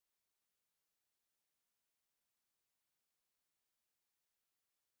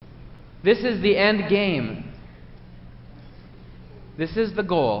This is the end game. This is the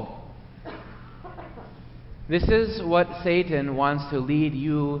goal. This is what Satan wants to lead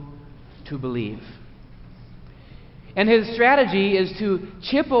you to believe. And his strategy is to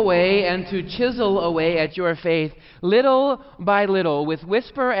chip away and to chisel away at your faith little by little, with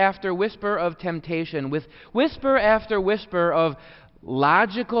whisper after whisper of temptation, with whisper after whisper of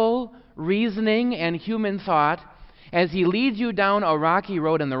logical reasoning and human thought, as he leads you down a rocky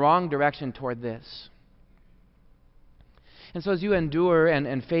road in the wrong direction toward this. And so as you endure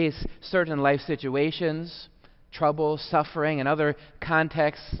and face certain life situations, trouble, suffering, and other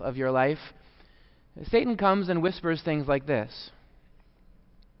contexts of your life, Satan comes and whispers things like this.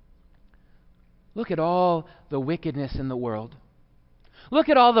 Look at all the wickedness in the world. Look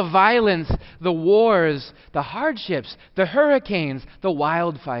at all the violence, the wars, the hardships, the hurricanes, the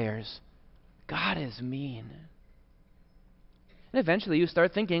wildfires. God is mean. And eventually you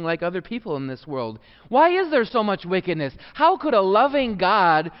start thinking like other people in this world. Why is there so much wickedness? How could a loving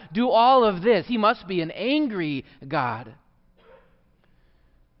God do all of this? He must be an angry God.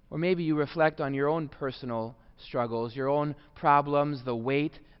 Or maybe you reflect on your own personal struggles, your own problems, the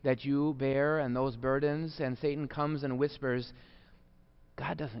weight that you bear and those burdens, and Satan comes and whispers,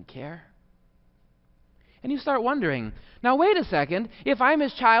 God doesn't care. And you start wondering, now wait a second, if I'm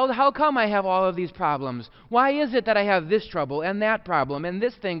his child, how come I have all of these problems? Why is it that I have this trouble and that problem and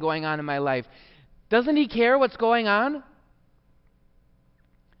this thing going on in my life? Doesn't he care what's going on?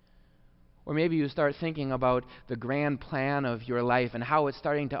 Or maybe you start thinking about the grand plan of your life and how it's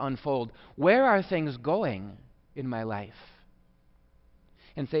starting to unfold. Where are things going in my life?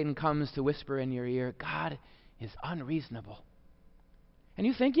 And Satan comes to whisper in your ear, God is unreasonable. And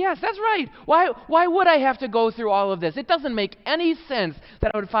you think, yes, that's right. Why would I have to go through all of this? It doesn't make any sense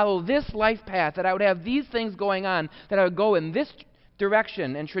that I would follow this life path, that I would have these things going on, that I would go in this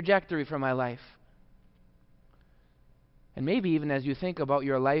direction and trajectory for my life. And maybe even as you think about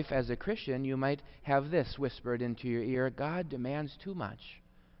your life as a Christian, you might have this whispered into your ear, God demands too much.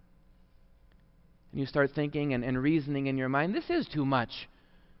 And you start thinking and reasoning in your mind, this is too much.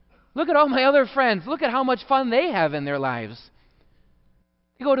 Look at all my other friends. Look at how much fun they have in their lives.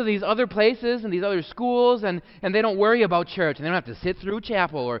 They go to these other places and these other schools, and they don't worry about church, and they don't have to sit through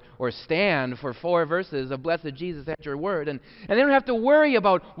chapel or stand for 4 verses of blessed Jesus at your word, and they don't have to worry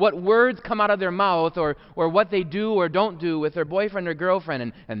about what words come out of their mouth or what they do or don't do with their boyfriend or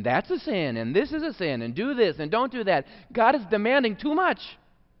girlfriend, and that's a sin, and this is a sin, and do this, and don't do that. God is demanding too much.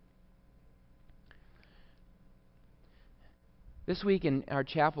 This week in our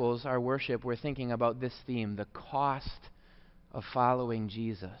chapels, our worship, we're thinking about this theme, the cost of following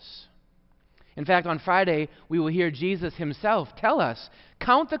Jesus. In fact, on Friday, we will hear Jesus himself tell us,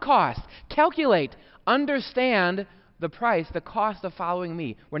 count the cost, calculate, understand the price, the cost of following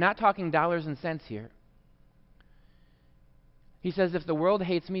me. We're not talking dollars and cents here. He says, if the world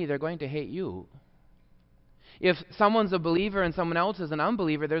hates me, they're going to hate you. If someone's a believer and someone else is an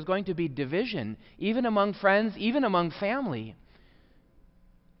unbeliever, there's going to be division, even among friends, even among family.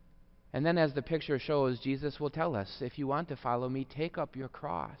 And then as the picture shows, Jesus will tell us, if you want to follow me, take up your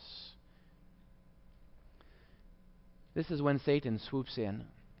cross. This is when Satan swoops in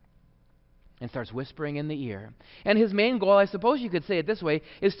and starts whispering in the ear. And his main goal, I suppose you could say it this way,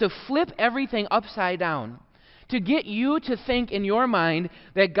 is to flip everything upside down, to get you to think in your mind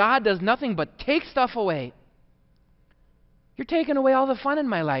that God does nothing but take stuff away. You're taking away all the fun in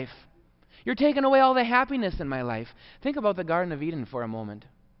my life. You're taking away all the happiness in my life. Think about the Garden of Eden for a moment.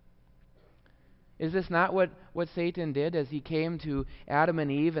 Is this not what Satan did as he came to Adam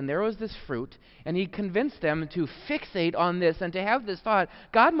and Eve, and there was this fruit, and he convinced them to fixate on this and to have this thought,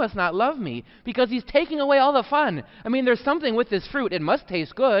 God must not love me because he's taking away all the fun. I mean, there's something with this fruit. It must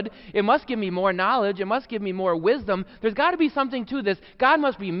taste good. It must give me more knowledge. It must give me more wisdom. There's got to be something to this. God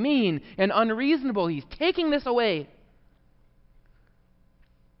must be mean and unreasonable. He's taking this away.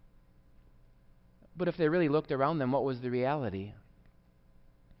 But if they really looked around them, what was the reality?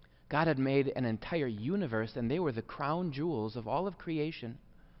 God had made an entire universe, and they were the crown jewels of all of creation.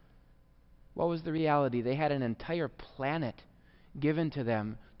 What was the reality? They had an entire planet given to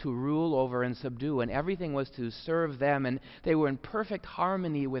them to rule over and subdue, and everything was to serve them, and they were in perfect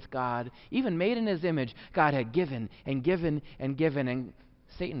harmony with God, even made in his image. God had given and given and given, and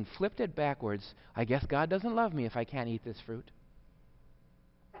Satan flipped it backwards. I guess God doesn't love me if I can't eat this fruit.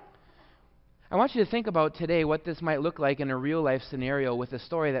 I want you to think about today what this might look like in a real-life scenario with a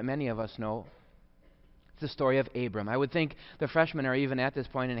story that many of us know. It's the story of Abram. I would think the freshmen are even at this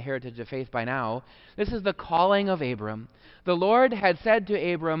point in Heritage of Faith by now. This is the calling of Abram. The Lord had said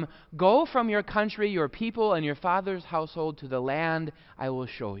to Abram, "Go from your country, your people, and your father's household to the land I will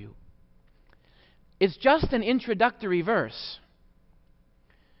show you." It's just an introductory verse.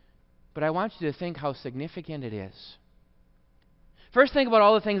 But I want you to think how significant it is. First, think about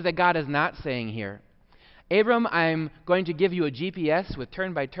all the things that God is not saying here. Abram, I'm going to give you a GPS with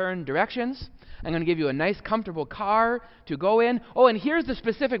turn-by-turn directions. I'm going to give you a nice, comfortable car to go in. Oh, and here's the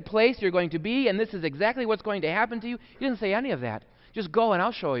specific place you're going to be, and this is exactly what's going to happen to you. He didn't say any of that. Just go and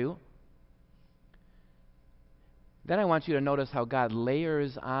I'll show you. Then I want you to notice how God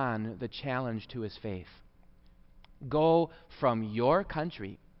layers on the challenge to his faith. Go from your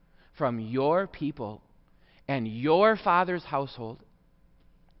country, from your people, and your father's household.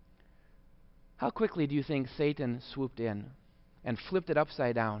 How quickly do you think Satan swooped in and flipped it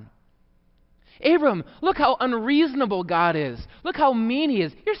upside down? Abram, look how unreasonable God is. Look how mean he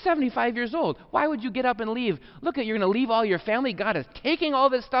is. You're 75 years old. Why would you get up and leave? Look, you're going to leave all your family. God is taking all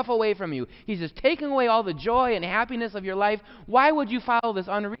this stuff away from you. He's just taking away all the joy and happiness of your life. Why would you follow this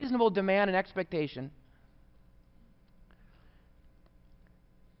unreasonable demand and expectation?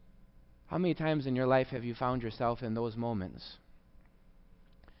 How many times in your life have you found yourself in those moments?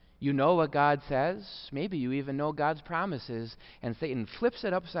 You know what God says. Maybe you even know God's promises, and Satan flips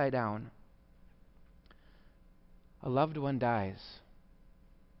it upside down. A loved one dies.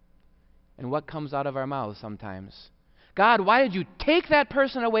 And what comes out of our mouths sometimes? God, why did you take that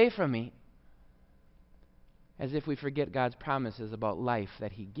person away from me? As if we forget God's promises about life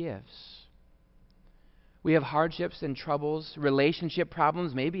that he gives. We have hardships and troubles, relationship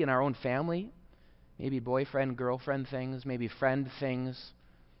problems, maybe in our own family, maybe boyfriend, girlfriend things, maybe friend things.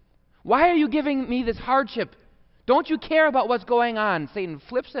 Why are you giving me this hardship? Don't you care about what's going on? Satan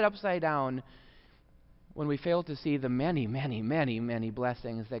flips it upside down when we fail to see the many, many, many, many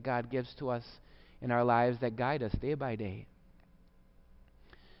blessings that God gives to us in our lives that guide us day by day.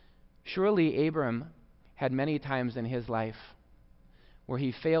 Surely Abram had many times in his life where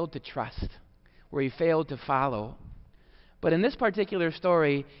he failed to trust, where he failed to follow. But in this particular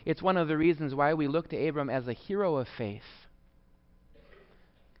story, it's one of the reasons why we look to Abram as a hero of faith.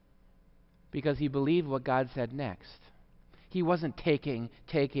 Because he believed what God said next. He wasn't taking.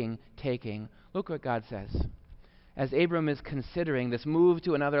 Look what God says. As Abram is considering this move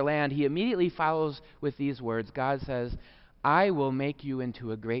to another land, he immediately follows with these words. God says, I will make you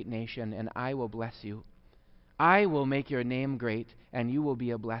into a great nation, and I will bless you. I will make your name great, and you will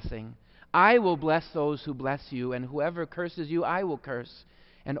be a blessing. I will bless those who bless you, and whoever curses you, I will curse.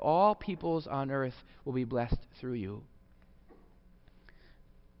 And all peoples on earth will be blessed through you.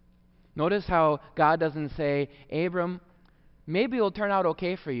 Notice how God doesn't say, Abram, maybe it'll turn out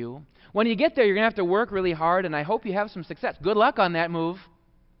okay for you. When you get there, you're going to have to work really hard, and I hope you have some success. Good luck on that move.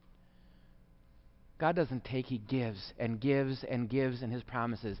 God doesn't take, he gives and gives and gives in his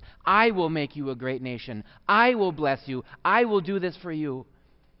promises. I will make you a great nation. I will bless you. I will do this for you.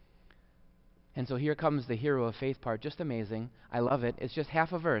 And so here comes the hero of faith part. Just amazing. I love it. It's just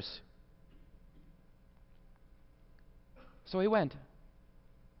half a verse. So he went.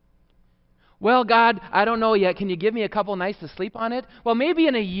 Well, God, I don't know yet. Can you give me a couple nights to sleep on it? Well, maybe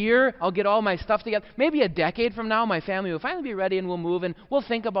in a year I'll get all my stuff together. Maybe a decade from now my family will finally be ready and we'll move and we'll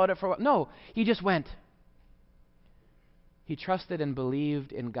think about it for a while. No, he just went. He trusted and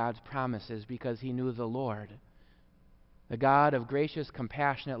believed in God's promises because he knew the Lord, the God of gracious,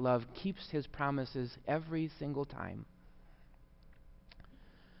 compassionate love, keeps his promises every single time.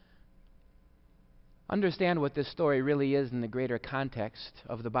 Understand what this story really is in the greater context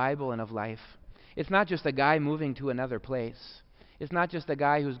of the Bible and of life. It's not just a guy moving to another place. It's not just a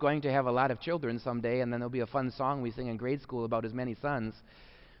guy who's going to have a lot of children someday and then there'll be a fun song we sing in grade school about his many sons.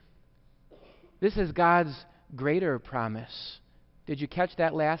 This is God's greater promise. Did you catch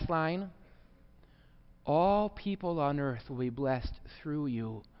that last line? All people on earth will be blessed through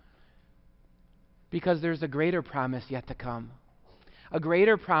you. Because there's a greater promise yet to come. A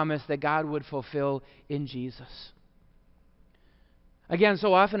greater promise that God would fulfill in Jesus. Again,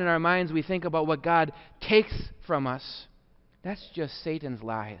 so often in our minds we think about what God takes from us. That's just Satan's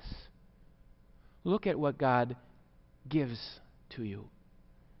lies. Look at what God gives to you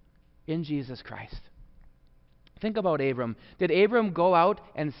in Jesus Christ. Think about Abram. Did Abram go out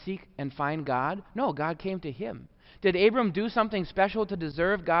and seek and find God? No, God came to him. Did Abram do something special to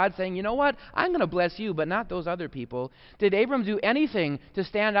deserve God saying, you know what, I'm going to bless you, but not those other people? Did Abram do anything to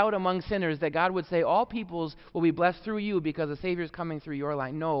stand out among sinners that God would say, all peoples will be blessed through you because the Savior is coming through your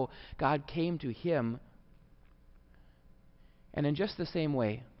line? No, God came to him. And in just the same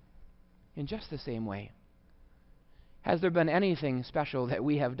way, has there been anything special that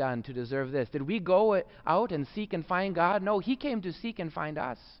we have done to deserve this? Did we go out and seek and find God? No, he came to seek and find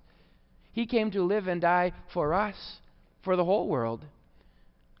us. He came to live and die for us, for the whole world.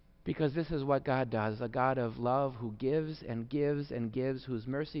 Because this is what God does, a God of love who gives and gives and gives, whose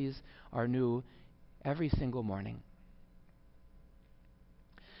mercies are new every single morning.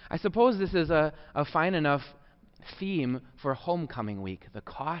 I suppose this is a fine enough theme for homecoming week, the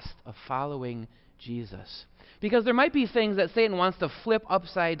cost of following Jesus. Because there might be things that Satan wants to flip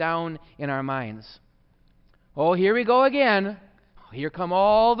upside down in our minds. Oh, here we go again. Here come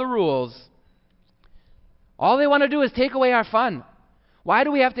all the rules. All they want to do is take away our fun. Why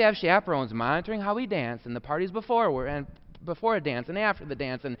do we have to have chaperones monitoring how we dance and the parties before a dance and after the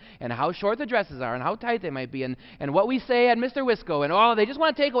dance and how short the dresses are and how tight they might be and what we say at Mr. Wisco and all? They just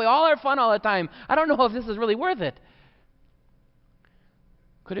want to take away all our fun all the time. I don't know if this is really worth it.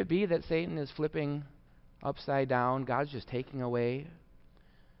 Could it be that Satan is flipping upside down? God's just taking away?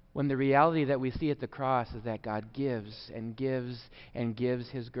 When the reality that we see at the cross is that God gives and gives and gives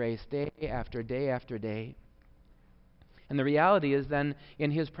His grace day after day after day. And the reality is then,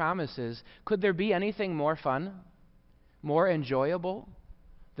 in His promises, could there be anything more fun, more enjoyable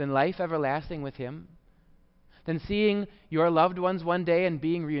than life everlasting with Him? Than seeing your loved ones one day and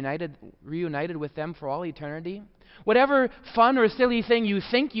being reunited with them for all eternity? Whatever fun or silly thing you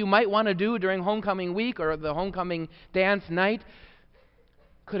think you might want to do during homecoming week or the homecoming dance night,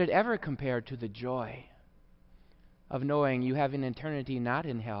 could it ever compare to the joy of knowing you have an eternity not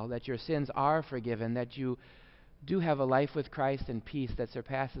in hell, that your sins are forgiven, that you do have a life with Christ and peace that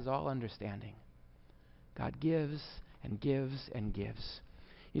surpasses all understanding? God gives and gives and gives.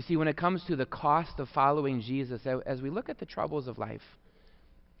 You see, when it comes to the cost of following Jesus, as we look at the troubles of life,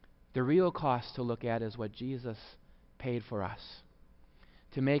 the real cost to look at is what Jesus paid for us,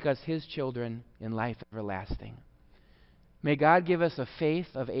 to make us His children in life everlasting. May God give us a faith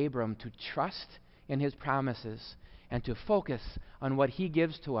of Abram to trust in His promises and to focus on what He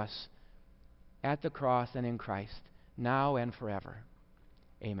gives to us at the cross and in Christ, now and forever.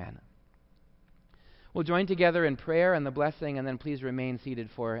 Amen. We'll join together in prayer and the blessing, and then please remain seated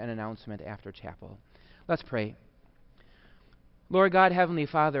for an announcement after chapel. Let's pray. Lord God, Heavenly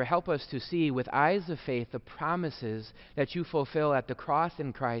Father, help us to see with eyes of faith the promises that You fulfill at the cross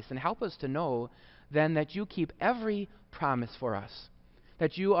in Christ, and help us to know then that You keep every promise for us,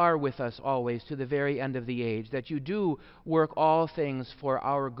 that You are with us always to the very end of the age, that You do work all things for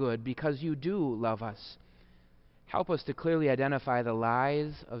our good because You do love us. Help us to clearly identify the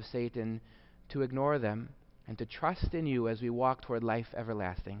lies of Satan, to ignore them, and to trust in You as we walk toward life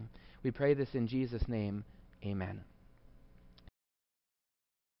everlasting. We pray this in Jesus' name. Amen.